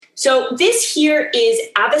So this here is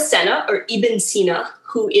Avicenna, or Ibn Sina,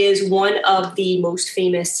 who is one of the most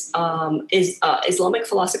famous Islamic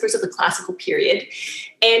philosophers of the classical period.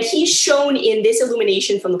 And he's shown in this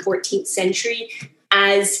illumination from the 14th century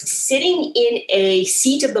as sitting in a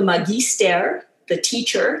seat of the magister, the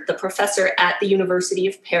teacher, the professor at the University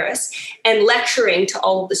of Paris, and lecturing to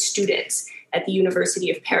all of the students at the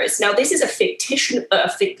University of Paris. Now, this is a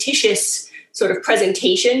fictitious sort of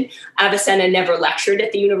presentation. Avicenna never lectured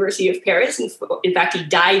at the University of Paris. In fact, he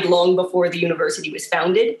died long before the university was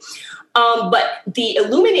founded. But the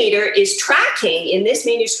illuminator is tracking in this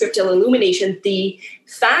manuscriptal illumination the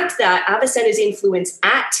fact that Avicenna's influence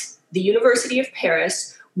at the University of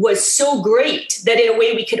Paris was so great that in a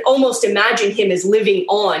way we could almost imagine him as living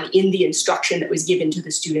on in the instruction that was given to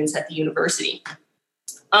the students at the university.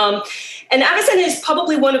 And Avicenna is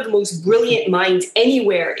probably one of the most brilliant minds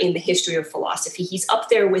anywhere in the history of philosophy. He's up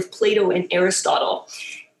there with Plato and Aristotle.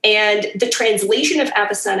 And the translation of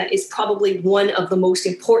Avicenna is probably one of the most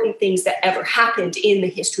important things that ever happened in the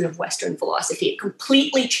history of Western philosophy. It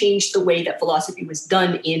completely changed the way that philosophy was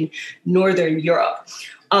done in Northern Europe.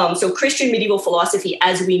 So Christian medieval philosophy,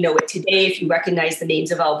 as we know it today, if you recognize the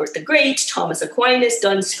names of Albert the Great, Thomas Aquinas,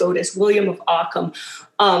 Duns Scotus, William of Ockham,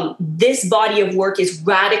 this body of work is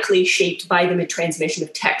radically shaped by the transmission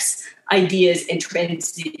of texts, ideas, and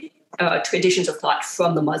traditions of thought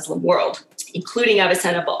from the Muslim world, including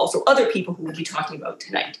Avicenna, but also other people who we'll be talking about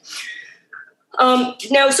tonight.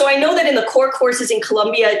 So I know that in the core courses in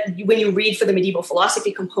Columbia, when you read for the medieval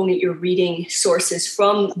philosophy component, you're reading sources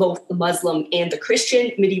from both the Muslim and the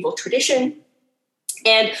Christian medieval tradition.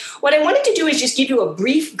 And what I wanted to do is just give you a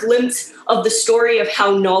brief glimpse of the story of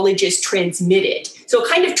how knowledge is transmitted. So a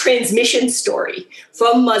kind of transmission story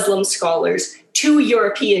from Muslim scholars to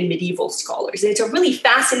European medieval scholars. And it's a really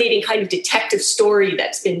fascinating kind of detective story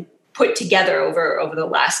that's been put together over the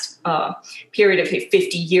last period of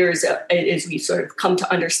 50 years as we sort of come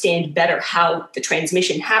to understand better how the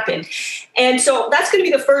transmission happened. And so that's going to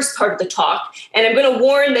be the first part of the talk. And I'm going to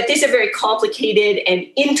warn that this is a very complicated and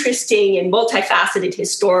interesting and multifaceted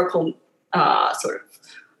historical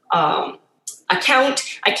account.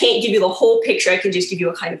 I can't give you the whole picture. I can just give you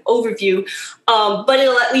a kind of overview, but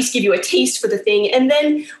it'll at least give you a taste for the thing. And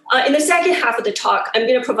then in the second half of the talk, I'm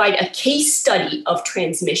going to provide a case study of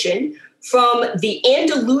transmission from the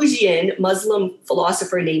Andalusian Muslim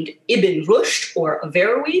philosopher named Ibn Rushd, or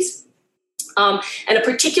Averroes, and a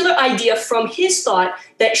particular idea from his thought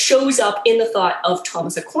that shows up in the thought of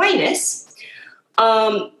Thomas Aquinas,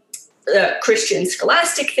 the Christian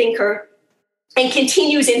scholastic thinker, and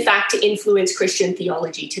continues, in fact, to influence Christian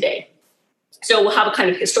theology today. So we'll have a kind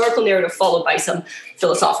of historical narrative followed by some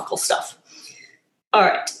philosophical stuff. All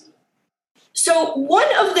right. So one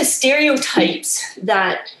of the stereotypes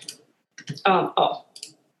that,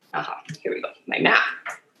 here we go, my map.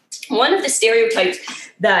 One of the stereotypes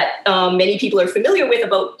that many people are familiar with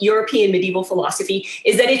about European medieval philosophy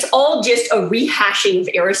is that it's all just a rehashing of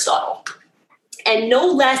Aristotle. And no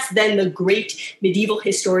less than the great medieval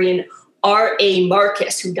historian R.A.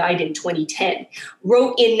 Marcus, who died in 2010,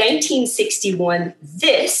 wrote in 1961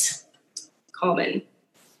 this common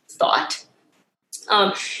thought.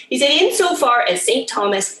 He said, insofar as St.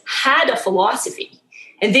 Thomas had a philosophy,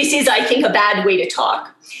 and this is, I think, a bad way to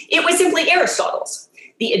talk, it was simply Aristotle's.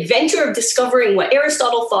 The adventure of discovering what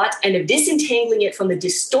Aristotle thought and of disentangling it from the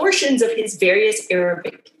distortions of his various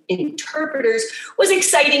Arabic interpreters was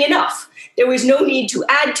exciting enough. There was no need to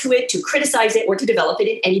add to it, to criticize it, or to develop it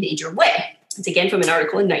in any major way. It's again from an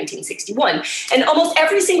article in 1961. And almost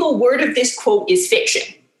every single word of this quote is fiction.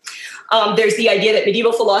 There's the idea that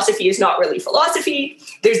medieval philosophy is not really philosophy.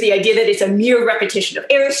 There's the idea that it's a mere repetition of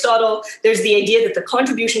Aristotle. There's the idea that the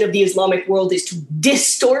contribution of the Islamic world is to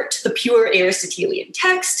distort the pure Aristotelian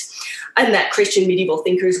text, and that Christian medieval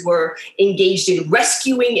thinkers were engaged in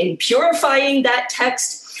rescuing and purifying that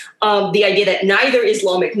text. The idea that neither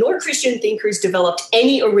Islamic nor Christian thinkers developed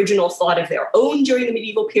any original thought of their own during the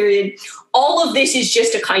medieval period. All of this is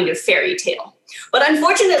just a kind of fairy tale. But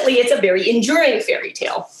unfortunately, it's a very enduring fairy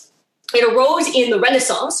tale. It arose in the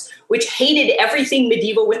Renaissance, which hated everything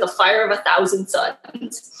medieval with the fire of 1,000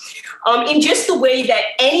 suns, in just the way that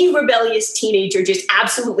any rebellious teenager just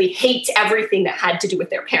absolutely hates everything that had to do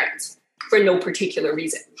with their parents for no particular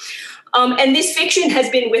reason. And this fiction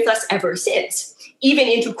has been with us ever since, even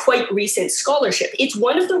into quite recent scholarship. It's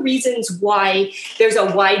one of the reasons why there's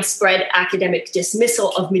a widespread academic dismissal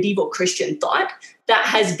of medieval Christian thought that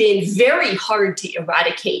has been very hard to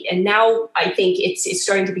eradicate. And now I think it's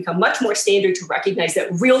starting to become much more standard to recognize that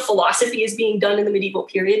real philosophy is being done in the medieval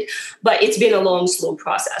period, but it's been a long, slow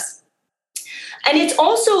process. And it's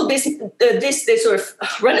also this sort of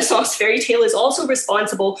Renaissance fairy tale is also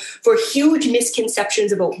responsible for huge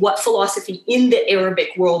misconceptions about what philosophy in the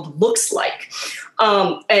Arabic world looks like,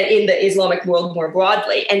 in the Islamic world more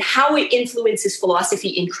broadly, and how it influences philosophy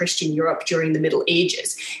in Christian Europe during the Middle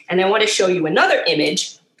Ages. And I want to show you another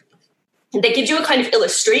image that gives you a kind of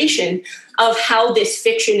illustration of how this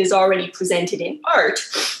fiction is already presented in art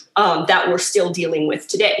that we're still dealing with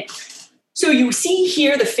today. So you see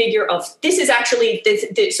here the figure of, this is actually,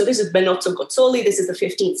 so this is Benozzo Gozzoli, this is the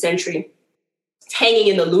 15th century. It's hanging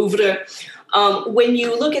in the Louvre. When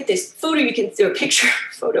you look at this photo, you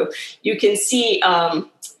can see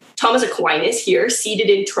Thomas Aquinas here, seated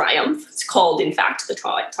in triumph. It's called, in fact, the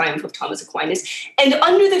Triumph of Thomas Aquinas. And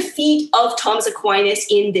under the feet of Thomas Aquinas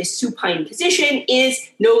in this supine position is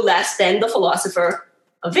no less than the philosopher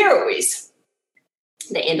Averroes,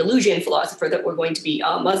 the Andalusian philosopher that we're going to be,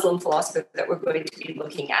 Muslim philosopher that we're going to be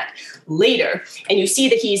looking at later. And you see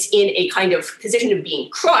that he's in a kind of position of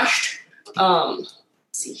being crushed. Let's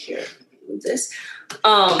see here, move this.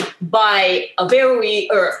 By Averroes,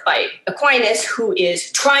 or by Aquinas, who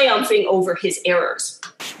is triumphing over his errors.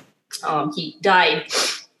 He died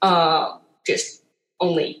just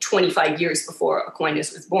only 25 years before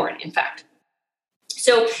Aquinas was born, in fact.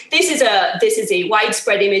 So this is a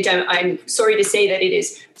widespread image. I'm sorry to say that it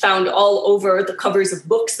is found all over the covers of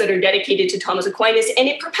books that are dedicated to Thomas Aquinas, and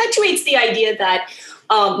it perpetuates the idea that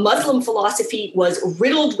Muslim philosophy was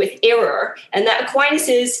riddled with error, and that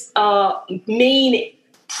Aquinas's main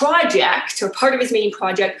project, or part of his main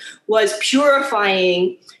project, was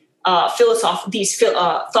purifying these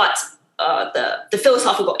thoughts, the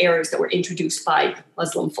philosophical errors that were introduced by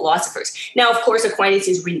Muslim philosophers. Now, of course, Aquinas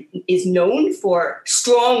is known for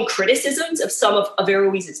strong criticisms of some of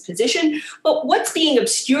Averroes' position, but what's being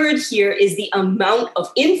obscured here is the amount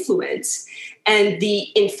of influence and the,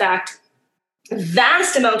 in fact,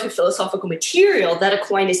 vast amount of philosophical material that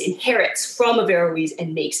Aquinas inherits from Averroes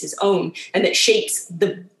and makes his own, and that shapes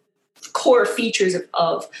the core features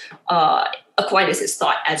of Aquinas'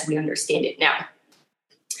 thought as we understand it now.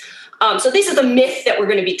 So this is the myth that we're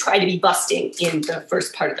going to try to be busting in the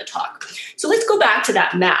first part of the talk. So let's go back to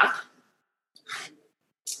that map.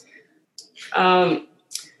 And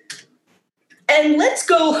let's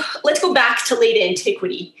go back to late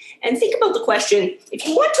antiquity and think about the question, if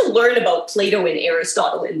you want to learn about Plato and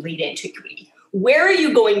Aristotle in late antiquity, where are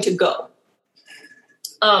you going to go?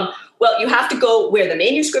 Well, you have to go where the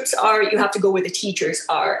manuscripts are, you have to go where the teachers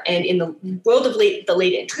are. And in the world of the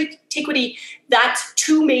late antiquity, that's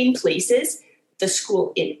two main places, the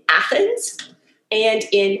school in Athens and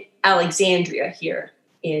in Alexandria here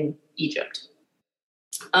in Egypt.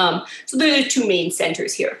 So those are the two main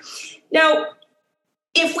centers here. Now,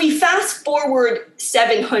 if we fast forward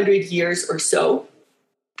 700 years or so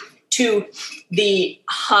to the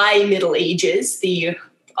high Middle Ages, the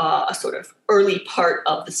sort of early part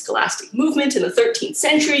of the scholastic movement in the 13th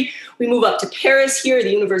century, we move up to Paris here,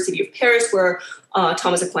 the University of Paris, where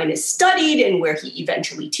Thomas Aquinas studied and where he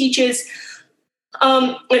eventually teaches.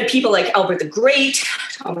 And people like Albert the Great,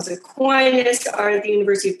 Thomas Aquinas are at the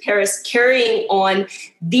University of Paris, carrying on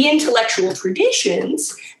the intellectual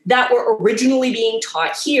traditions that were originally being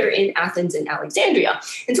taught here in Athens and Alexandria.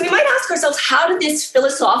 And so we might ask ourselves, how did this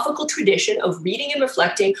philosophical tradition of reading and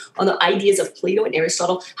reflecting on the ideas of Plato and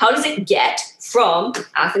Aristotle, how does it get from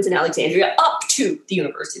Athens and Alexandria up to the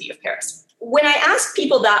University of Paris? When I ask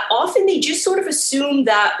people that, often they just sort of assume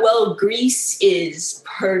that, well, Greece is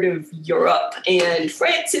part of Europe and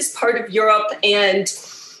France is part of Europe and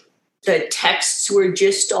the texts were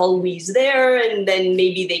just always there, and then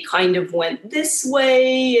maybe they kind of went this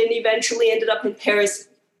way and eventually ended up in Paris.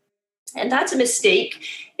 And that's a mistake.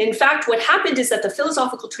 In fact, what happened is that the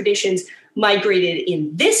philosophical traditions migrated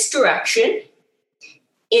in this direction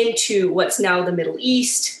into what's now the Middle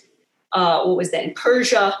East, what was then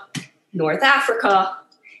Persia, North Africa,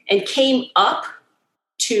 and came up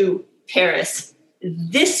to Paris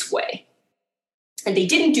this way. And they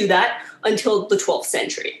didn't do that until the 12th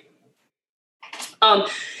century.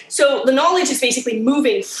 So the knowledge is basically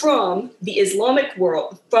moving from the Islamic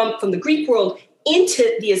world, from the Greek world into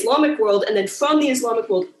the Islamic world, and then from the Islamic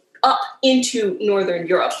world up into Northern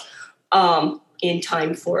Europe in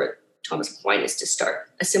time for Thomas Aquinas to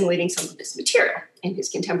start assimilating some of this material and his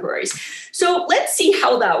contemporaries. So let's see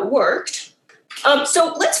how that worked.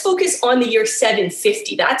 So let's focus on the year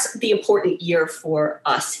 750. That's the important year for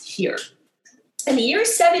us here. In the year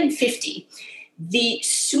 750, the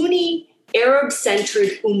Sunni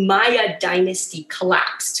Arab-centered Umayyad dynasty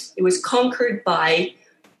collapsed. It was conquered by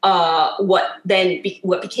what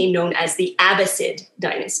became known as the Abbasid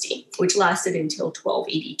dynasty, which lasted until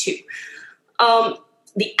 1282.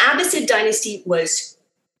 The Abbasid dynasty was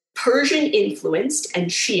Persian influenced and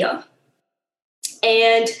Shia.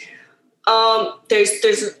 And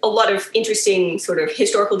there's a lot of interesting sort of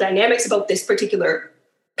historical dynamics about this particular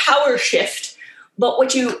power shift. But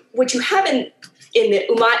what you have at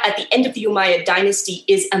the end of the Umayyad dynasty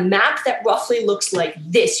is a map that roughly looks like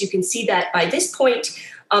this. You can see that by this point,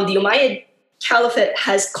 the Umayyad Caliphate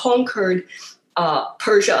has conquered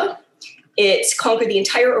Persia. It's conquered the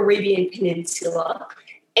entire Arabian Peninsula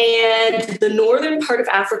and the northern part of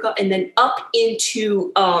Africa, and then up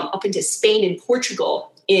into Spain and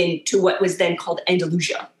Portugal, into what was then called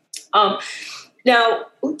Andalusia.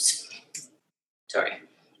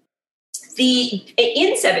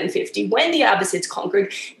 In 750, when the Abbasids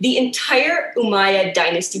conquered, the entire Umayyad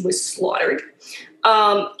dynasty was slaughtered,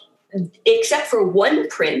 except for one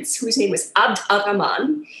prince whose name was Abd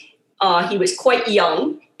ar-Rahman. He was quite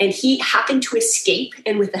young, and he happened to escape.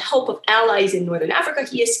 And with the help of allies in northern Africa,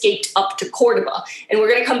 he escaped up to Cordoba. And we're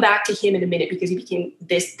going to come back to him in a minute because he became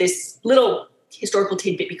this little historical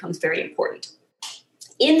tidbit becomes very important.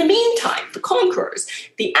 In the meantime, the conquerors,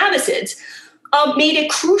 the Abbasids, made a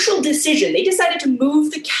crucial decision. They decided to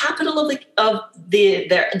move the capital of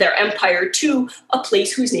their empire to a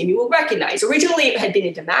place whose name you will recognize. Originally, it had been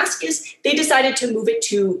in Damascus. They decided to move it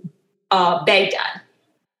to Baghdad.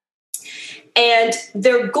 And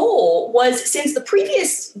their goal was, since the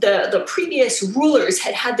previous rulers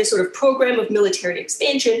had this sort of program of military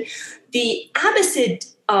expansion, the Abbasid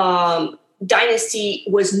dynasty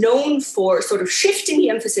was known for sort of shifting the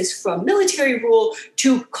emphasis from military rule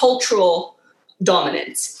to cultural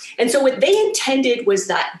dominance. And so what they intended was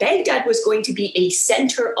that Baghdad was going to be a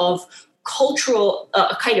center of cultural,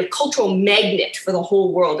 a kind of cultural magnet for the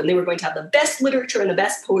whole world. And they were going to have the best literature and the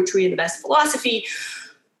best poetry and the best philosophy.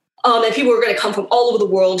 And people were going to come from all over the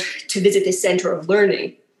world to visit this center of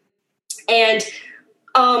learning. And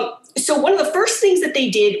so one of the first things that they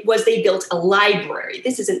did was they built a library.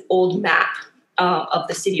 This is an old map of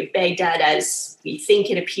the city of Baghdad as we think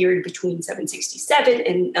it appeared between 767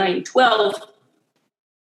 and 912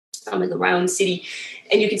 in the round city.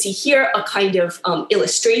 And you can see here a kind of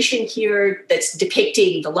illustration here that's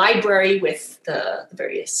depicting the library with the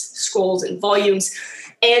various scrolls and volumes.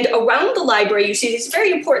 And around the library, you see, it's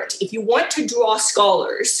very important. If you want to draw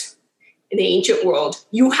scholars in the ancient world,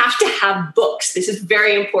 you have to have books. This is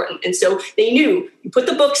very important. And so they knew, you put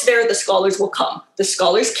the books there, the scholars will come. The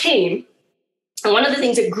scholars came. And one of the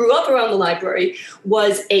things that grew up around the library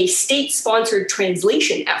was a state-sponsored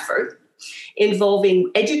translation effort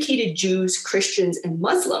involving educated Jews, Christians, and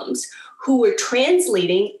Muslims who were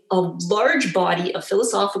translating a large body of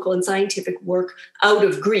philosophical and scientific work out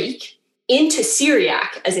of Greek into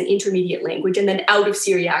Syriac as an intermediate language, and then out of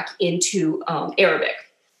Syriac into Arabic.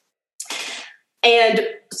 And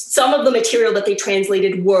some of the material that they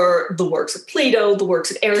translated were the works of Plato, the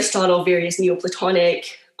works of Aristotle, various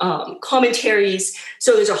Neoplatonic commentaries.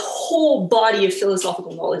 So there's a whole body of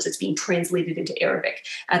philosophical knowledge that's being translated into Arabic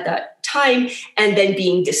at that time, and then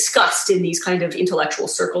being discussed in these kind of intellectual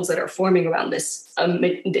circles that are forming around this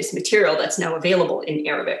material that's now available in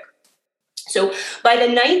Arabic. So by the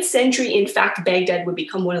 9th century, in fact, Baghdad would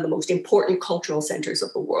become one of the most important cultural centers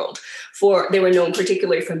of the world. They were known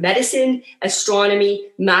particularly for medicine, astronomy,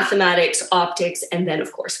 mathematics, optics, and then,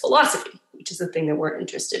 of course, philosophy, which is the thing that we're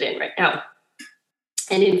interested in right now.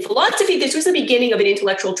 And in philosophy, this was the beginning of an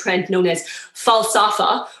intellectual trend known as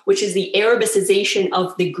falsafa, which is the Arabicization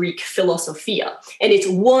of the Greek philosophia. And it's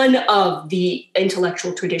one of the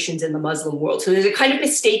intellectual traditions in the Muslim world. So there's a kind of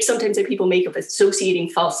mistake sometimes that people make of associating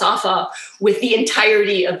falsafa with the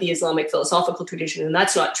entirety of the Islamic philosophical tradition. And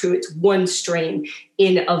that's not true. It's one strain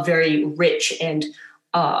in a very rich and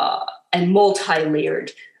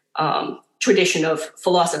multi-layered tradition of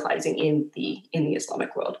philosophizing in the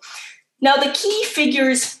Islamic world. Now, the key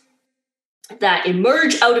figures that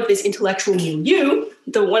emerge out of this intellectual milieu,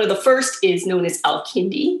 one of the first is known as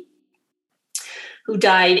Al-Kindi, who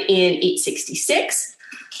died in 866,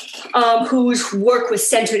 whose work was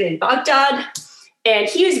centered in Baghdad. And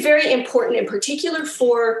he was very important in particular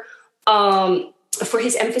for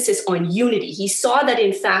his emphasis on unity. He saw that,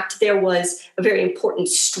 in fact, there was a very important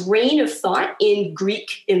strain of thought in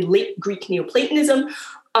late Greek Neoplatonism,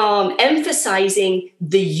 emphasizing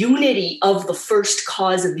the unity of the first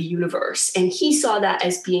cause of the universe. And he saw that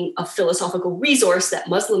as being a philosophical resource that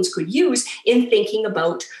Muslims could use in thinking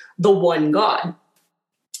about the one God.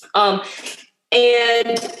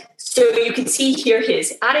 And so you can see here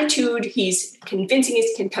his attitude. He's convincing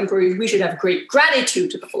his contemporaries we should have great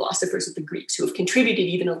gratitude to the philosophers of the Greeks who have contributed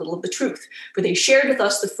even a little of the truth, for they shared with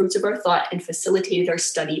us the fruits of our thought and facilitated our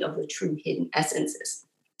study of the true hidden essences.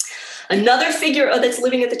 Another figure that's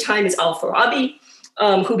living at the time is Al-Farabi,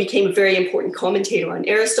 who became a very important commentator on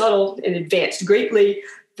Aristotle and advanced greatly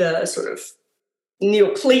the sort of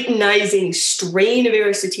Neoplatonizing strain of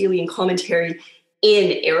Aristotelian commentary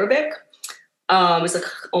in Arabic. Was like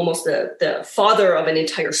almost the father of an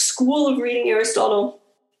entire school of reading Aristotle.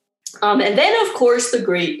 And then, of course, the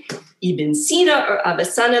great Ibn Sina or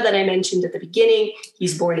Avicenna that I mentioned at the beginning.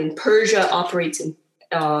 He's born in Persia, operates in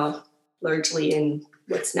largely in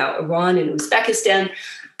what's now Iran and Uzbekistan.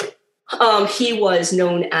 He was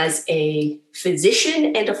known as a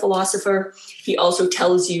physician and a philosopher. He also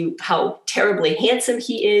tells you how terribly handsome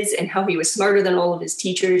he is and how he was smarter than all of his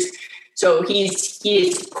teachers. So he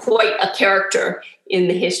is quite a character in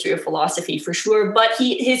the history of philosophy for sure. But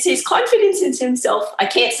his confidence in himself, I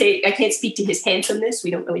can't speak to his handsomeness.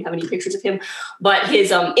 We don't really have any pictures of him, but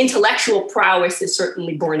his intellectual prowess is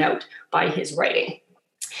certainly borne out by his writing.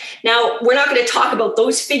 Now, we're not going to talk about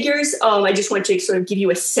those figures. I just want to sort of give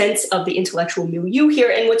you a sense of the intellectual milieu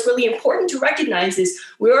here. And what's really important to recognize is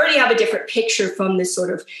we already have a different picture from this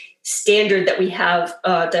sort of standard that we have,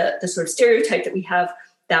 the sort of stereotype that we have,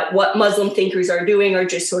 that what Muslim thinkers are doing are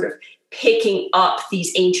just sort of picking up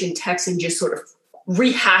these ancient texts and just sort of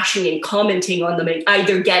rehashing and commenting on them and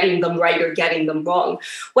either getting them right or getting them wrong.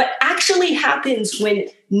 What actually happens when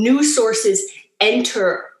new sources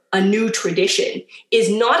enter a new tradition is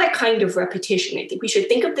not a kind of repetition. I think we should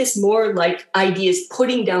think of this more like ideas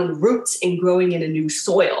putting down roots and growing in a new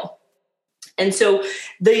soil. And so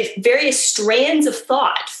the various strands of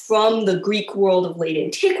thought from the Greek world of late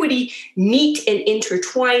antiquity meet and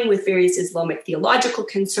intertwine with various Islamic theological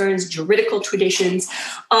concerns, juridical traditions,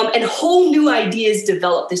 and whole new ideas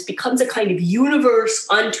develop. This becomes a kind of universe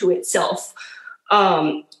unto itself.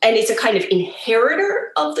 And it's a kind of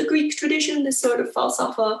inheritor of the Greek tradition, this sort of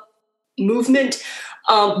falsafa movement,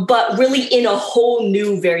 but really in a whole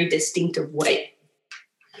new, very distinctive way.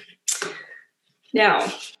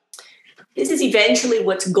 Now, this is eventually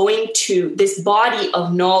what's going to, this body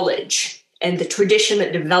of knowledge and the tradition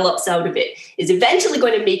that develops out of it is eventually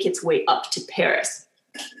going to make its way up to Paris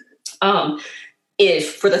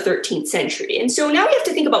for the 13th century. And so now we have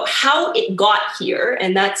to think about how it got here,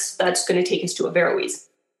 and that's going to take us to Averroes.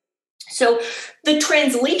 So the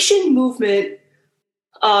translation movement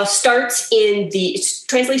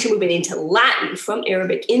translation movement into Latin, from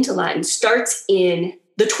Arabic into Latin, starts in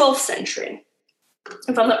the 12th century.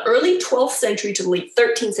 And from the early 12th century to the late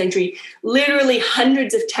 13th century, literally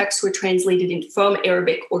hundreds of texts were translated from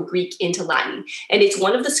Arabic or Greek into Latin. And it's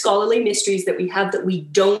one of the scholarly mysteries that we have that we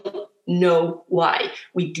don't know why.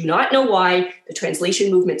 We do not know why the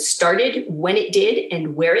translation movement started, when it did,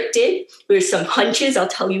 and where it did. There's some hunches. I'll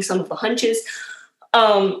tell you some of the hunches.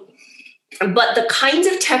 But the kinds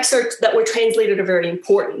of texts that were translated are very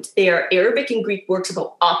important. They are Arabic and Greek works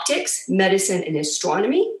about optics, medicine, and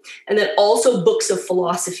astronomy, and then also books of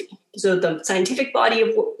philosophy. So the scientific body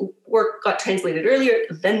of work got translated earlier,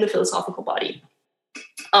 then the philosophical body.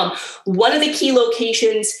 One of the key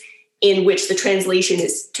locations in which the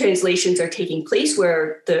translations are taking place,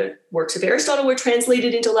 where the works of Aristotle were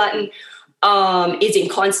translated into Latin, is in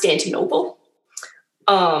Constantinople,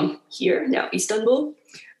 here, now Istanbul.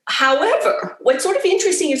 However, what's sort of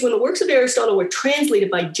interesting is when the works of Aristotle were translated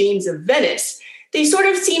by James of Venice, they sort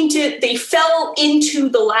of they fell into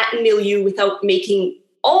the Latin milieu without making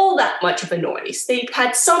all that much of a noise. They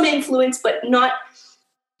had some influence, but not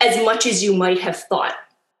as much as you might have thought.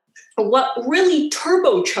 What really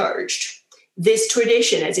turbocharged this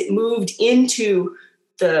tradition as it moved into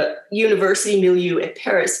the university milieu at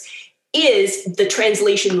Paris is the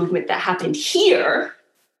translation movement that happened here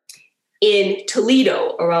in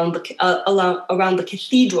Toledo around the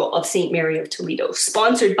Cathedral of St. Mary of Toledo,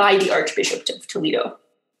 sponsored by the Archbishop of Toledo.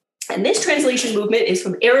 And this translation movement is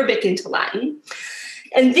from Arabic into Latin.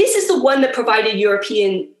 And this is the one that provided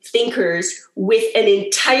European thinkers with an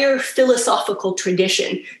entire philosophical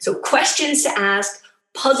tradition. So questions to ask,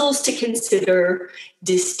 puzzles to consider,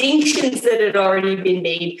 distinctions that had already been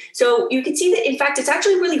made. So you can see that, in fact, it's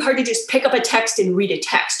actually really hard to just pick up a text and read a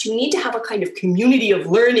text. You need to have a kind of community of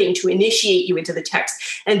learning to initiate you into the text.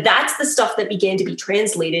 And that's the stuff that began to be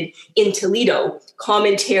translated in Toledo: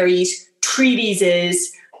 commentaries,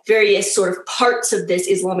 treatises, various sort of parts of this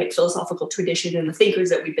Islamic philosophical tradition and the thinkers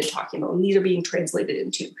that we've been talking about. And these are being translated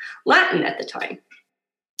into Latin at the time.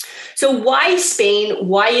 So why Spain?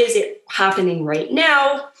 Why is it happening right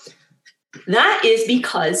now? That is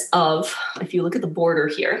because of, if you look at the border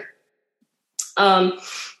here, the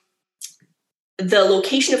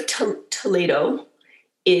location of Toledo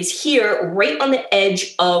is here, right on the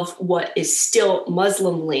edge of what is still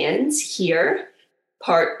Muslim lands here.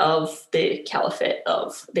 part of the caliphate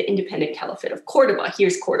of the independent caliphate of Cordoba.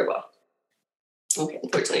 Here's Cordoba. Okay,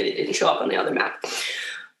 unfortunately, it didn't show up on the other map.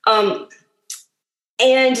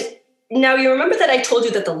 And now you remember that I told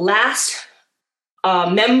you that the last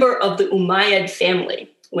member of the Umayyad family,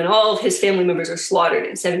 when all of his family members are slaughtered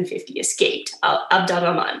in 750, escaped.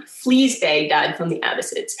 Abd-ar-Rahman flees Baghdad from the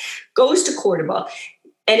Abbasids, goes to Cordoba,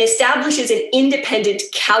 and establishes an independent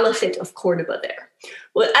caliphate of Cordoba there.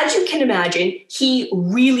 Well, as you can imagine, he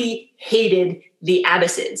really hated the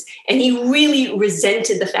Abbasids, and he really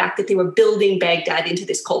resented the fact that they were building Baghdad into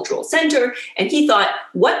this cultural center, and he thought,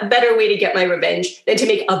 what better way to get my revenge than to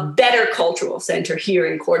make a better cultural center here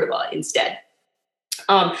in Cordoba instead?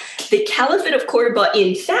 The Caliphate of Cordoba,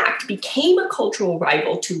 in fact, became a cultural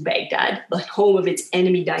rival to Baghdad, the home of its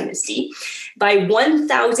enemy dynasty. By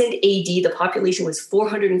 1000 AD, the population was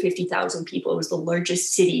 450,000 people. It was the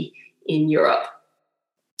largest city in Europe.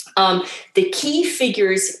 The key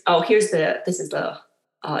figures, this is the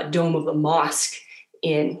dome of the mosque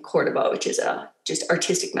in Cordoba, which is a just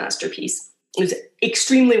artistic masterpiece. It was an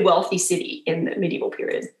extremely wealthy city in the medieval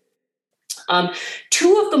period.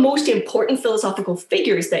 Two of the most important philosophical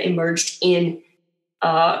figures that emerged in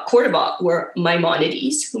Cordoba were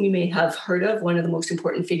Maimonides, whom you may have heard of, one of the most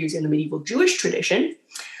important figures in the medieval Jewish tradition,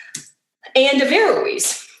 and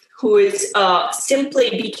Averroes, who is simply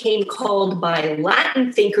became called by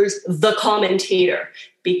Latin thinkers the commentator,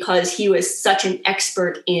 because he was such an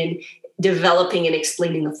expert in developing and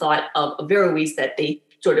explaining the thought of Averroes that they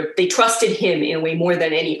trusted him in a way more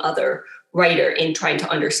than any other writer in trying to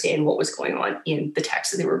understand what was going on in the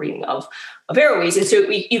text that they were reading of Averroes. And so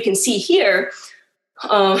you can see here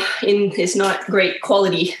in this not great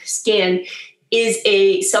quality scan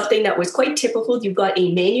is something that was quite typical. You've got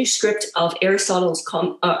a manuscript of Aristotle's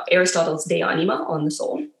De Anima on the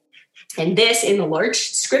soul. And this in the large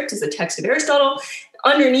script is the text of Aristotle.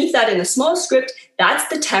 Underneath that in the small script, that's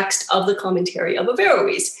the text of the commentary of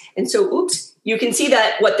Averroes. And so, you can see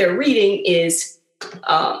that what they're reading is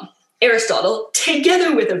Aristotle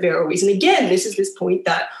together with Averroes. And again, this is this point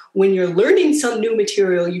that when you're learning some new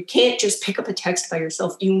material, you can't just pick up a text by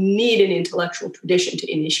yourself. You need an intellectual tradition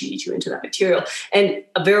to initiate you into that material. And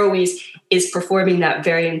Averroes is performing that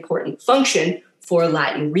very important function for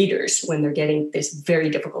Latin readers when they're getting this very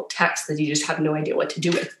difficult text that you just have no idea what to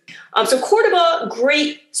do with. So Cordoba,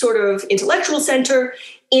 great sort of intellectual center.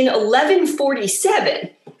 In 1147,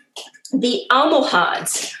 the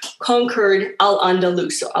Almohads conquered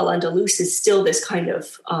Al-Andalus. So Al-Andalus is still this kind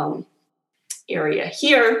of area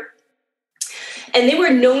here. And they were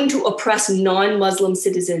known to oppress non-Muslim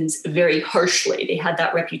citizens very harshly. They had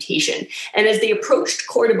that reputation. And as they approached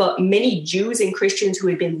Cordoba, many Jews and Christians who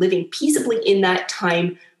had been living peaceably in that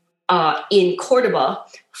time in Cordoba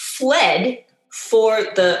fled for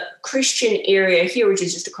the Christian area here, which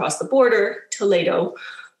is just across the border, Toledo,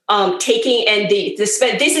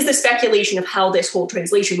 this is the speculation of how this whole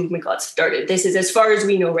translation movement got started. This is as far as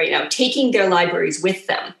we know right now, taking their libraries with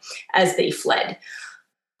them as they fled.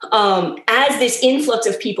 As this influx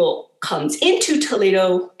of people comes into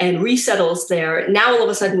Toledo and resettles there, now all of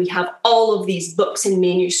a sudden we have all of these books and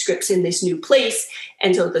manuscripts in this new place.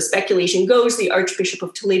 And so the speculation goes, the Archbishop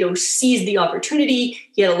of Toledo seized the opportunity.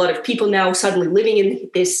 He had a lot of people now suddenly living in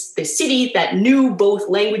this city that knew both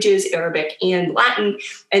languages, Arabic and Latin.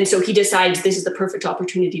 And so he decides this is the perfect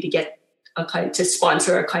opportunity to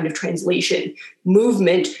sponsor a kind of translation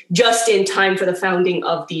movement just in time for the founding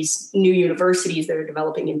of these new universities that are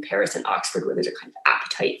developing in Paris and Oxford, where there's a kind of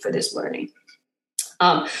appetite for this learning.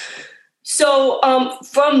 From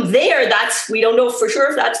there, we don't know for sure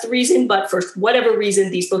if that's the reason, but for whatever reason,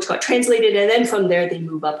 these books got translated. And then from there, they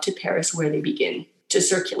move up to Paris, where they begin to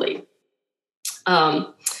circulate.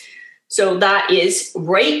 So that is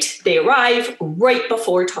they arrive right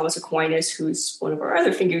before Thomas Aquinas, who's one of our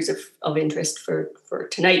other figures of interest for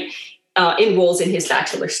tonight, enrolls in his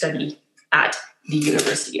bachelor study at the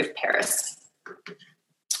University of Paris.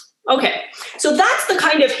 Okay, so that's the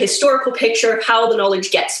kind of historical picture, how the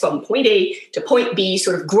knowledge gets from point A to point B,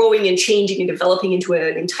 sort of growing and changing and developing into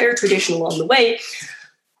an entire tradition along the way.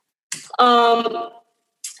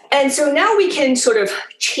 And so now we can sort of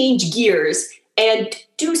change gears and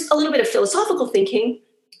do a little bit of philosophical thinking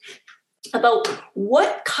about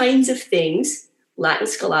what kinds of things Latin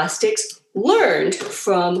scholastics learned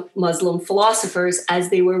from Muslim philosophers as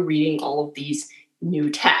they were reading all of these new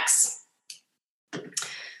texts.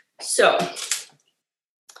 So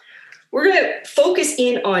we're going to focus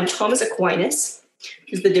in on Thomas Aquinas,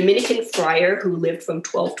 who's the Dominican friar who lived from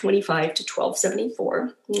 1225 to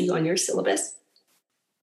 1274. He's on your syllabus.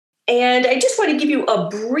 And I just want to give you a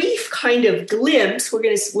brief kind of glimpse. We're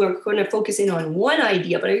going to focus in on one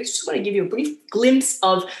idea, but I just want to give you a brief glimpse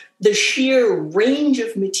of the sheer range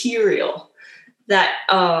of material that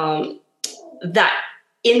that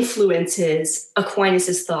influences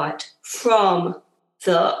Aquinas' thought from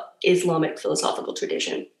the Islamic philosophical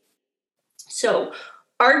tradition. So,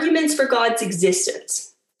 arguments for God's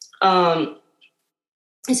existence.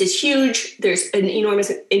 This is huge. There's an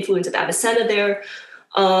enormous influence of Avicenna there.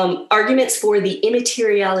 Arguments for the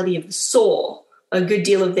immateriality of the soul. A good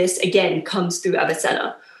deal of this, again, comes through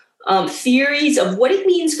Avicenna. Theories of what it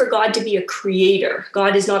means for God to be a creator.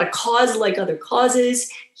 God is not a cause like other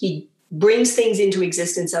causes. He brings things into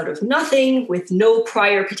existence out of nothing with no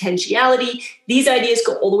prior potentiality. These ideas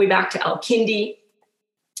go all the way back to Al-Kindi.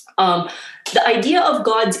 The idea of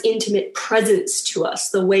God's intimate presence to us,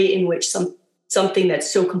 the way in which something that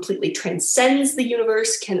so completely transcends the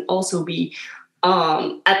universe can also be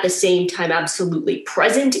at the same time absolutely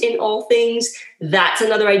present in all things. That's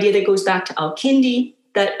another idea that goes back to Al-Kindi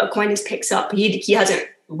that Aquinas picks up. He hasn't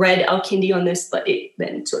read Al-Kindi on this, but it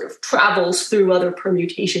then sort of travels through other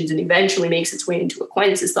permutations and eventually makes its way into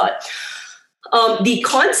Aquinas' thought. The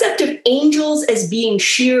concept of angels as being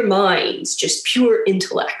sheer minds, just pure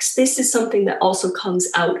intellects. This is something that also comes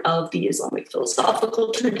out of the Islamic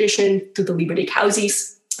philosophical tradition through the Liber de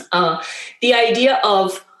Causis. The idea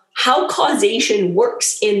of how causation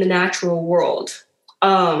works in the natural world.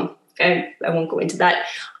 I won't go into that.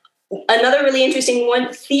 Another really interesting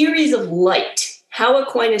one, theories of light. How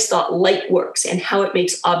Aquinas thought light works and how it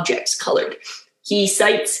makes objects colored. He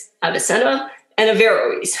cites Avicenna and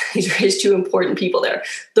Averroes. These are his two important people there.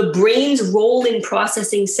 The brain's role in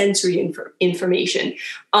processing sensory information.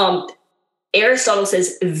 Aristotle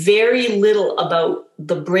says very little about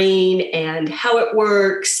the brain and how it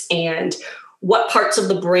works and what parts of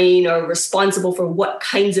the brain are responsible for what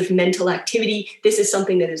kinds of mental activity. This is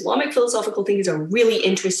something that Islamic philosophical thinkers are really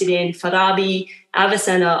interested in. Farabi,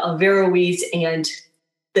 Avicenna, Averroes, and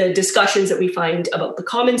the discussions that we find about the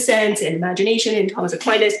common sense and imagination in Thomas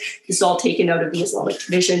Aquinas. This is all taken out of the Islamic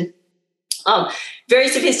tradition. Very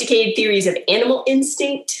sophisticated theories of animal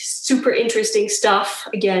instinct, super interesting stuff,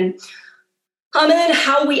 again. And then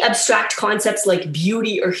how we abstract concepts like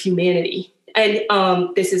beauty or humanity. And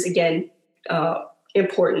this is, again,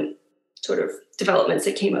 important sort of developments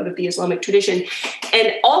that came out of the Islamic tradition.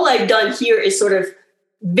 And all I've done here is sort of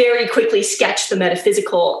very quickly sketch the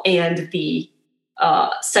metaphysical and the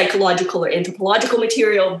psychological or anthropological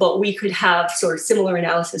material, but we could have sort of similar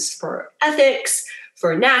analysis for ethics,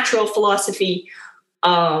 for natural philosophy,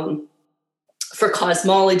 for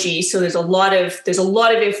cosmology. So there's a lot of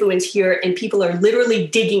influence here, and people are literally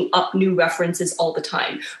digging up new references all the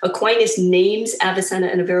time. Aquinas names Avicenna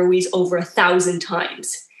and Averroes over 1,000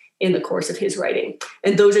 times in the course of his writing.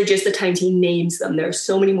 And those are just the times he names them. There are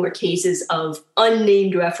so many more cases of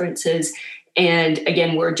unnamed references. And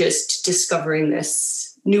again, we're just discovering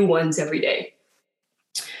this new ones every day.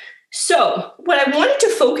 So what I wanted to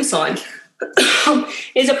focus on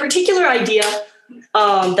is a particular idea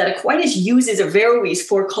that Aquinas uses Averroes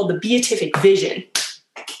for called the beatific vision.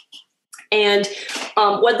 And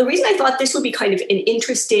the reason I thought this would be kind of an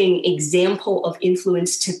interesting example of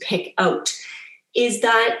influence to pick out is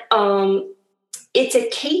that it's a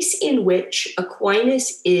case in which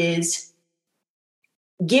Aquinas is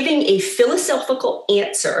giving a philosophical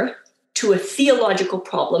answer to a theological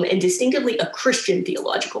problem, and distinctively a Christian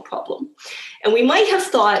theological problem. And we might have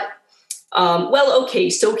thought,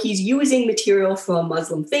 so he's using material from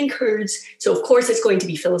Muslim thinkers, so of course it's going to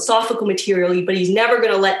be philosophical material, but he's never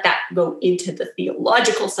going to let that go into the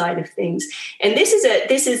theological side of things. And this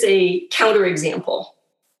is a counterexample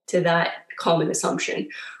to that common assumption.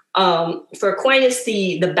 For Aquinas,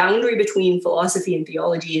 the boundary between philosophy and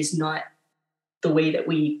theology is not the way that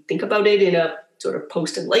we think about it in a sort of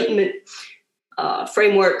post-Enlightenment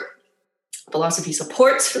framework. Philosophy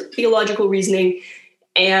supports theological reasoning,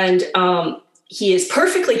 and he is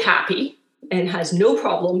perfectly happy and has no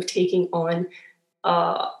problem taking on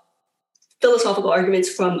philosophical arguments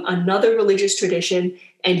from another religious tradition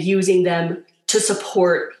and using them to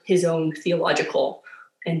support his own theological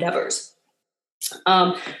endeavors.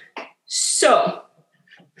 So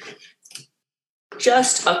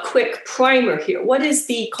just a quick primer here. What is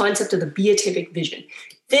the concept of the beatific vision?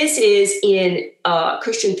 This is in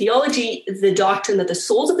Christian theology, the doctrine that the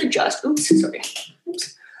souls of the just, the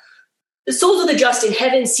souls of the just in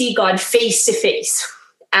heaven see God face to face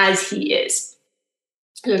as he is.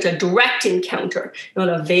 There's a direct encounter, not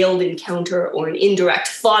a veiled encounter or an indirect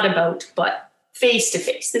thought about, but face to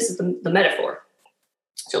face. This is the metaphor.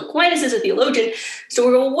 So Aquinas is a theologian. So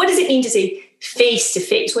we're going, what does it mean to say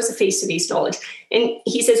face-to-face? What's a face-to-face knowledge? And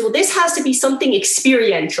he says, well, this has to be something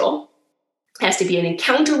experiential. It has to be an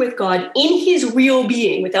encounter with God in his real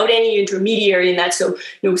being without any intermediary in that. So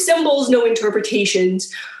no symbols, no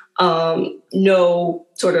interpretations, no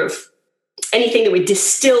sort of anything that would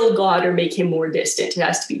distill God or make him more distant. It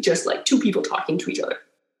has to be just like two people talking to each other.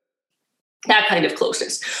 That kind of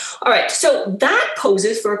closeness. All right, so that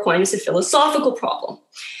poses for Aquinas a philosophical problem.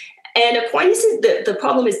 And Aquinas, the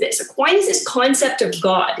problem is this. Aquinas' concept of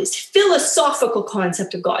God, his philosophical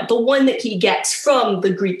concept of God, the one that he gets from the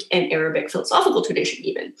Greek and Arabic philosophical tradition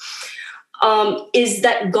even, is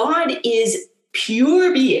that God is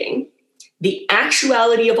pure being, the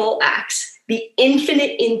actuality of all acts, the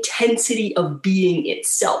infinite intensity of being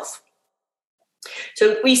itself.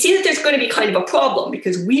 So we see that there's going to be kind of a problem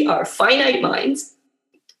because we are finite minds,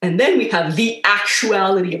 and then we have the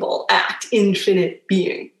actuality of all act, infinite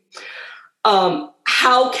being.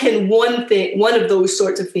 How can one of those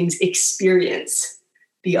sorts of things experience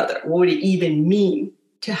the other? What would it even mean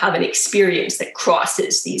to have an experience that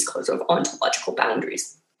crosses these sort of ontological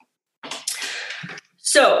boundaries?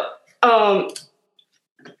 So,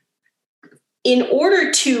 in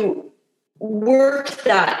order to work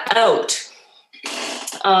that out,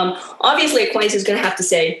 obviously Aquinas is going to have to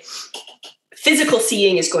say physical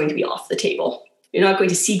seeing is going to be off the table. You're not going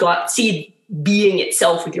to see being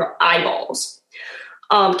itself with your eyeballs.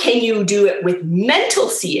 Can you do it with mental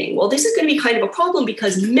seeing? Well, this is going to be kind of a problem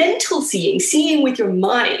because mental seeing with your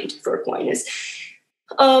mind for Aquinas,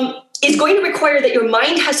 is going to require that your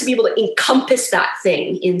mind has to be able to encompass that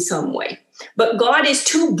thing in some way. But God is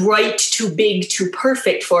too bright, too big, too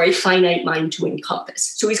perfect for a finite mind to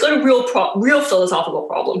encompass. So he's got a real philosophical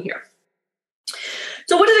problem here.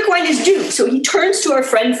 So what does Aquinas do? So he turns to our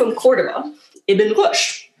friend from Cordoba, Ibn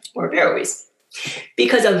Rushd, or Averroes,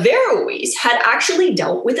 because Averroes had actually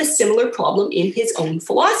dealt with a similar problem in his own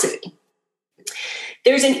philosophy.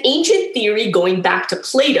 There's an ancient theory going back to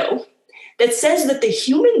Plato that says that the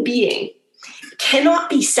human being cannot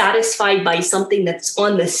be satisfied by something that's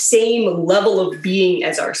on the same level of being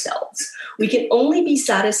as ourselves. We can only be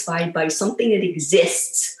satisfied by something that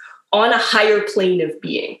exists on a higher plane of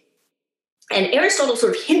being. And Aristotle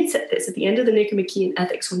sort of hints at this at the end of the Nicomachean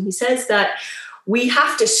Ethics when he says that we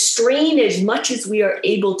have to strain as much as we are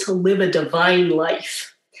able to live a divine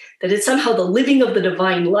life, that it's somehow the living of the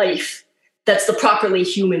divine life that's the properly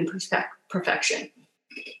human perfection.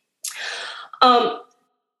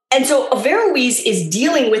 And so Averroes is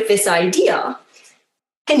dealing with this idea,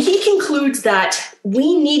 and he concludes that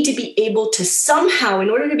we need to be able to somehow, in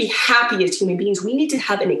order to be happy as human beings, we need to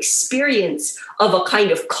have an experience of a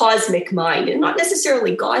kind of cosmic mind, and not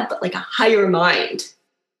necessarily God, but like a higher mind,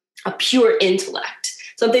 a pure intellect,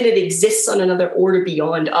 something that exists on another order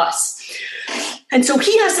beyond us. And so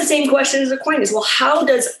he has the same question as Aquinas. Well, how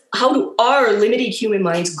do our limited human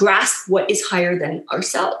minds grasp what is higher than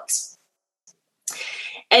ourselves?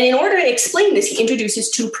 And in order to explain this, he introduces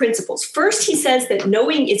two principles. First, he says that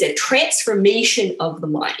knowing is a transformation of the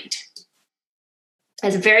mind.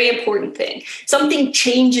 That's a very important thing. Something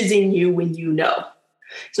changes in you when you know.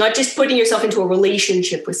 It's not just putting yourself into a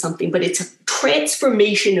relationship with something, but it's a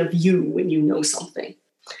transformation of you when you know something.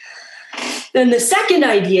 Then the second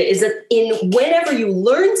idea is that whenever you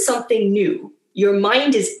learn something new, your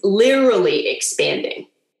mind is literally expanding.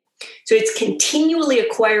 So it's continually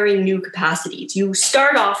acquiring new capacities. You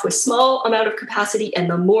start off with small amount of capacity, and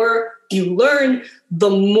the more you learn, the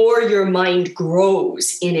more your mind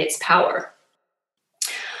grows in its power.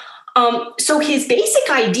 So his basic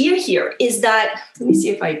idea here is that, let me see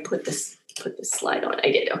if I put this slide on.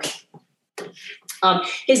 I did, okay.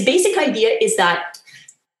 His basic idea is that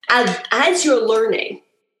as you're learning,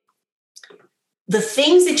 the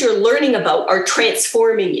things that you're learning about are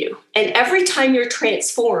transforming you. And every time you're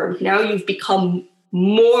transformed, now you've become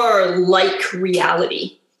more like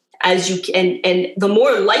reality. And the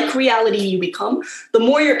more like reality you become, the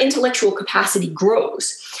more your intellectual capacity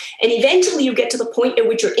grows. And eventually you get to the point at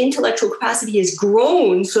which your intellectual capacity has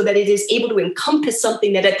grown so that it is able to encompass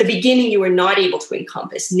something that at the beginning you were not able to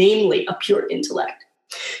encompass, namely a pure intellect.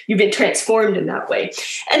 You've been transformed in that way.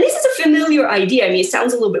 And this is a familiar idea. I mean, it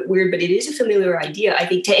sounds a little bit weird, but it is a familiar idea, I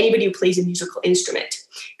think, to anybody who plays a musical instrument.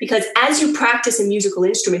 Because as you practice a musical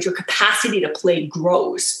instrument, your capacity to play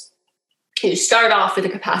grows. You start off with a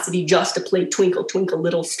capacity just to play Twinkle, Twinkle,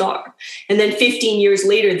 Little Star. And then 15 years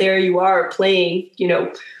later, there you are playing,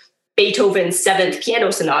 Beethoven's 7th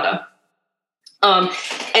Piano Sonata.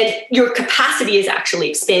 And your capacity is actually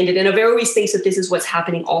expanded. And Averroes thinks that this is what's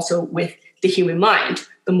happening also with the human mind.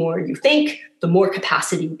 The more you think, the more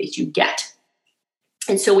capacity that you get.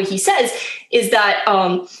 And so what he says is that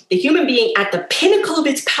the human being at the pinnacle of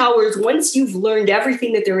its powers, once you've learned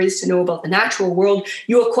everything that there is to know about the natural world,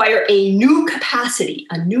 you acquire a new capacity,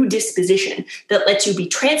 a new disposition that lets you be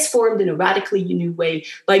transformed in a radically new way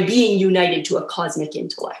by being united to a cosmic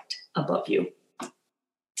intellect above you.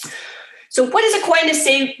 So what does Aquinas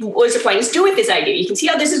say? What does Aquinas do with this idea? You can see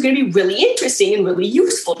how this is going to be really interesting and really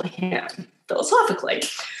useful to him philosophically.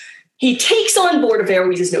 He takes on board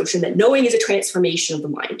Averroes' notion that knowing is a transformation of the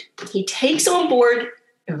mind. He takes on board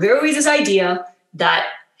Averroes' idea that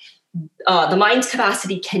the mind's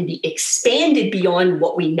capacity can be expanded beyond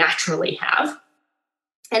what we naturally have.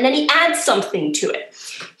 And then he adds something to it.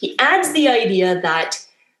 He adds the idea that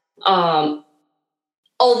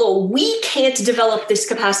although we can't develop this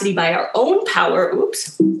capacity by our own power,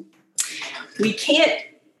 we can't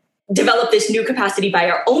develop this new capacity by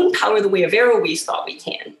our own power the way Averroes thought we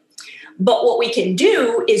can. But what we can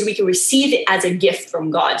do is we can receive it as a gift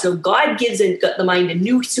from God. So God gives the mind a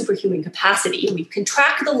new superhuman capacity. We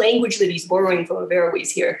contract the language that he's borrowing from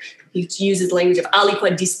Averroes here. He uses the language of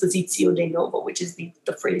aliquid dispositio de novo, which is the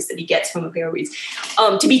phrase that he gets from Averroes,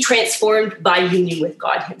 to be transformed by union with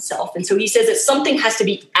God himself. And so he says that something has to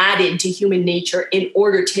be added to human nature in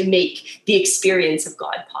order to make the experience of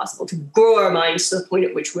God possible, to grow our minds to the point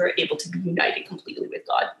at which we're able to be united completely with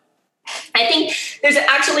God. I think there's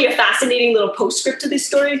actually a fascinating little postscript to this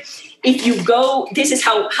story. If you go, this is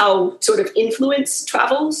how sort of influence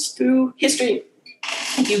travels through history.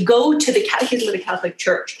 If you go to the Catechism of the Catholic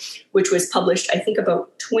Church, which was published, I think,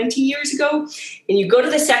 about 20 years ago, and you go to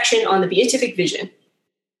the section on the beatific vision,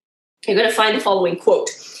 you're going to find the following quote.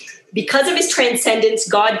 Because of his transcendence,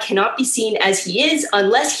 God cannot be seen as he is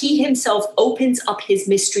unless he himself opens up his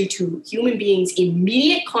mystery to human beings'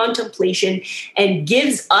 immediate contemplation and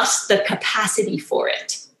gives us the capacity for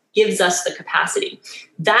it. Gives us the capacity.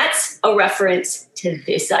 That's a reference to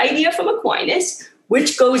this idea from Aquinas,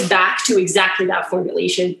 which goes back to exactly that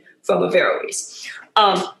formulation from Averroes.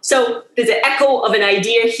 So there's an echo of an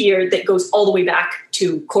idea here that goes all the way back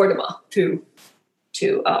to Cordoba, to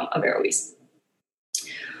Averroes.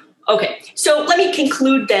 Okay, so let me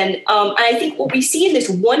conclude then. I think what we see in this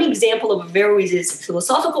one example of Averroes'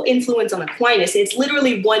 philosophical influence on Aquinas, it's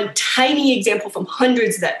literally one tiny example from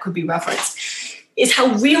hundreds that could be referenced, is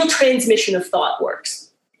how real transmission of thought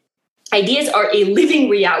works. Ideas are a living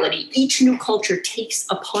reality. Each new culture takes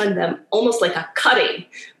upon them almost like a cutting,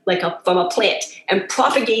 from a plant, and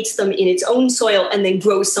propagates them in its own soil and then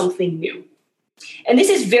grows something new. And this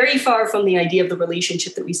is very far from the idea of the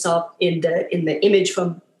relationship that we saw in the image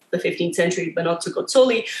from the 15th century, Benozzo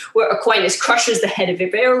Gozzoli, where Aquinas crushes the head of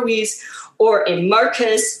Averroes, or in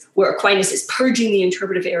Marcus, where Aquinas is purging the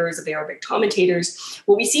interpretive errors of Arabic commentators.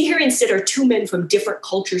 What we see here instead are two men from different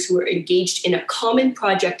cultures who are engaged in a common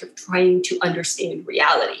project of trying to understand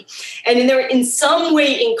reality. And they're in some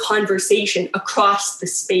way in conversation across the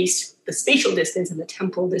spatial distance and the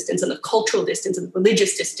temporal distance and the cultural distance and the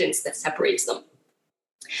religious distance that separates them.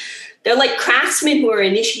 They're like craftsmen who are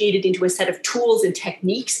initiated into a set of tools and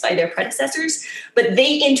techniques by their predecessors, but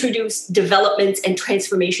they introduce developments and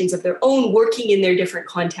transformations of their own, working in their different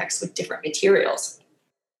contexts with different materials.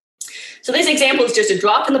 So this example is just a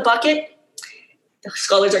drop in the bucket. The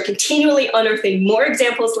scholars are continually unearthing more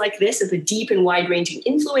examples like this of the deep and wide-ranging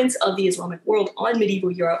influence of the Islamic world on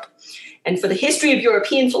medieval Europe. And for the history of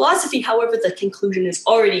European philosophy, however, the conclusion is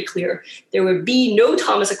already clear. There would be no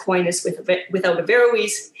Thomas Aquinas without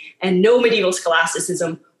Averroes, and no medieval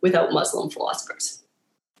scholasticism without Muslim philosophers.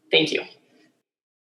 Thank you.